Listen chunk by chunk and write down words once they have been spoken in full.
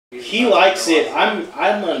He likes it.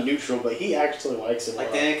 I'm a neutral, but he actually likes it.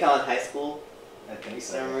 Like, didn't it come in high school? I think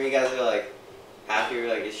so. Remember you guys were like, half you were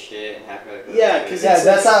like it's shit and half you were like yeah, because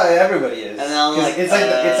that's how everybody is. And then I'm like, it's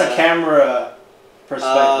a camera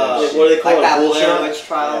perspective. What do they call like it? That Bullshit Blair Witch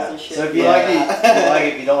Trials and shit. So if you like it, you like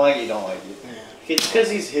it. If you don't like it, you don't like it. Yeah. It's because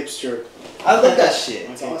he's hipster. I love that shit.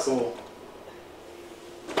 It's awesome. Cool.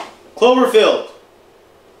 Cloverfield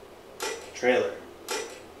trailer.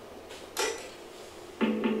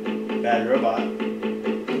 Bad robot.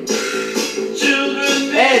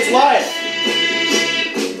 Hey, it's live.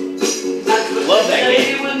 Love that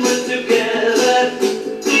game. What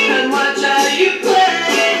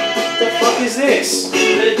the fuck is this?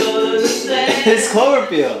 It's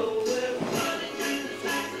Cloverfield.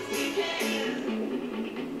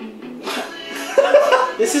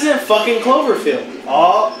 This isn't fucking Cloverfield.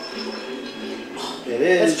 Oh, it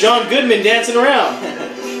is. That's John Goodman dancing around.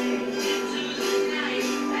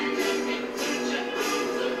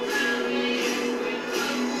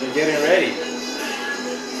 They're getting ready.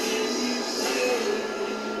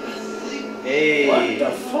 Hey. What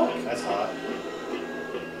the fuck? That's hot.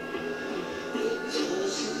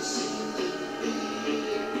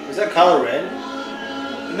 Is that color red?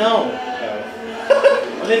 No.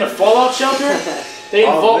 Oh. Are they in a fallout shelter? They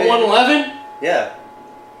in Vault 111? Yeah.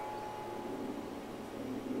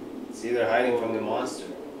 See, they're hiding from the monster.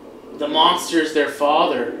 The monster's their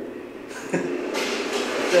father.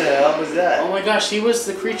 What the hell was that? Oh my gosh, he was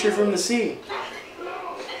the creature from the sea.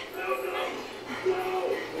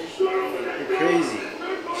 You're crazy.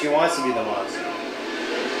 She wants to be the monster.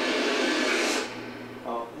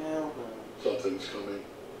 Oh hell no. Something's coming.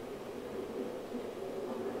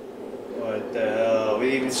 What the hell? We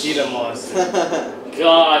didn't even see the monster.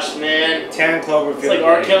 Gosh, man. 10 Cloverfield. It's like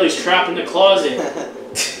R. Kelly's trapped in the closet.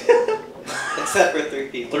 Except for 3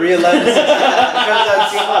 people. 311. It comes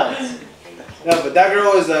out 2 months. No, but that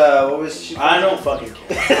girl was, what was she? I don't fucking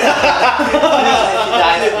care. She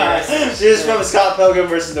died first. She was from Scott Pilgrim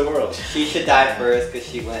vs. the World. She should die first because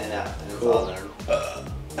she went out and saw them.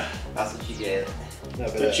 That's what you get. No,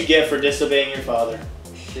 That's what you get for disobeying your father.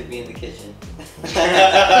 Should be in the kitchen.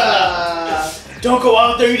 Don't go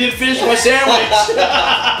out there, you didn't finish my sandwich.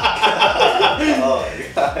 Oh,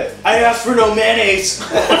 God. I asked for no mayonnaise.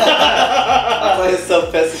 I'm so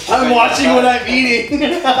pissed. I'm watching what I'm eating.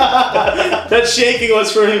 That shaking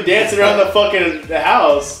was from him dancing around the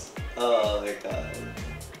house. Oh my god.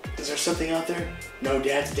 Is there something out there? No,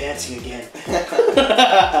 Dad's dancing again. He is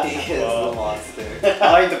the monster.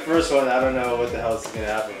 I like the first one. I don't know what the hell's gonna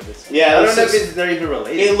happen with this one. Yeah, I don't know if they're even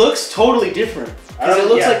related. It looks totally different. Because it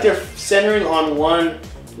looks like they're centering on one,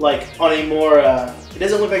 like on a more. It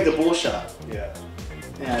doesn't look like the bull shot. Yeah.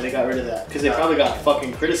 Yeah, they got rid of that because they probably got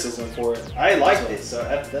fucking criticism for it. I liked it, so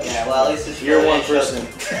that's yeah. Well, at least it's you're one person.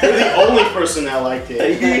 You're the only person that liked it. Are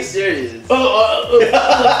you serious?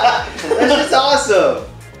 That's just awesome.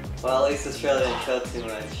 Well, at least Australia didn't show too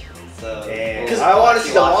much. So. Because I want to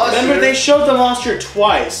see the monster. Remember, they showed the monster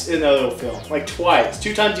twice in the other film. Like twice.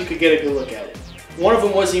 2 times you could get a good look at it. One of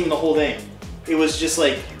them wasn't even the whole thing. It was just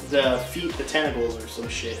like the feet, the tentacles, or some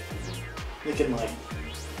shit. They can like.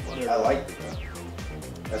 Whatever. I liked it, bro.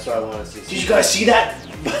 That's what I want to see. Did you guys see that?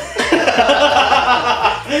 But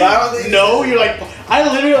I don't think no, you're like, I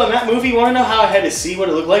literally on that movie, you want to know how I had to see what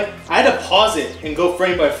it looked like? I had to pause it and go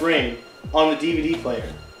frame by frame on the DVD player.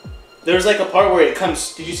 There's like a part where it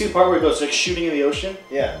comes, did you see the part where it goes like shooting in the ocean?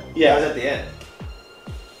 Yeah. Yeah. That was at the end.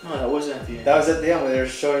 No, that wasn't at the end. That was at the end when they were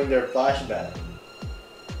showing their flashback.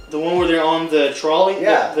 The one where they're on the trolley?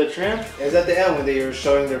 Yeah. The tram? It was at the end when they were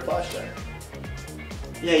showing their flashback.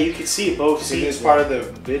 Yeah, you could see both scenes. It was part of the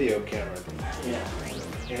video camera. Yeah.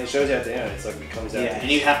 And it shows you at the end. It's like it comes out. Yeah, and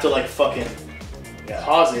you have to like fucking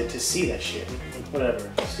pause it to see that shit. Whatever.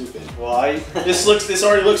 Stupid. Why? This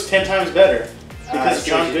already looks 10 times better. Because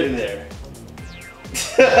John Goodman there.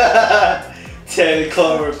 10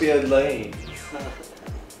 Cloverfield Lane.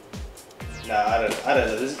 Nah, I don't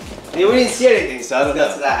know. We didn't see anything, so I don't know.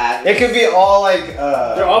 It could be all like.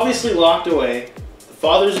 They're obviously locked away. The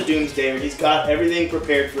father's a doomsdayer. He's got everything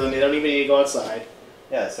prepared for them. They don't even need to go outside.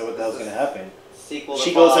 Yeah. So what the hell's gonna happen? Sequel to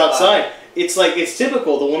she goes outside. It's like it's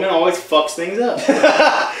typical. The woman always fucks things up.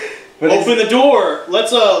 Open the door.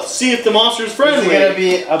 Let's see if the monster's friendly. Is it gonna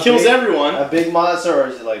be kills everyone? A big monster, or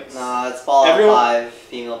is it like? Nah, it's Fallout 5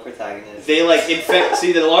 female protagonist. They like infect.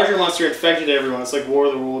 See, the larger monster infected everyone. It's like War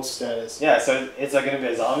of the Worlds status. Yeah, so it's like gonna be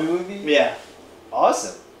a zombie movie. Yeah.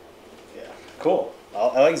 Awesome. Yeah. Cool.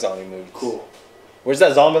 I like zombie movies. Cool. Where's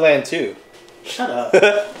that Zombieland 2? Shut up.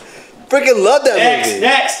 Freaking love that movie.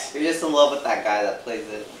 Next. You're just in love with that guy that plays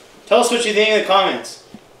it. Tell us what you think in the comments.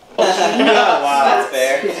 Wow. That's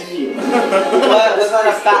fair.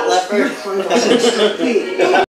 a fat leopard.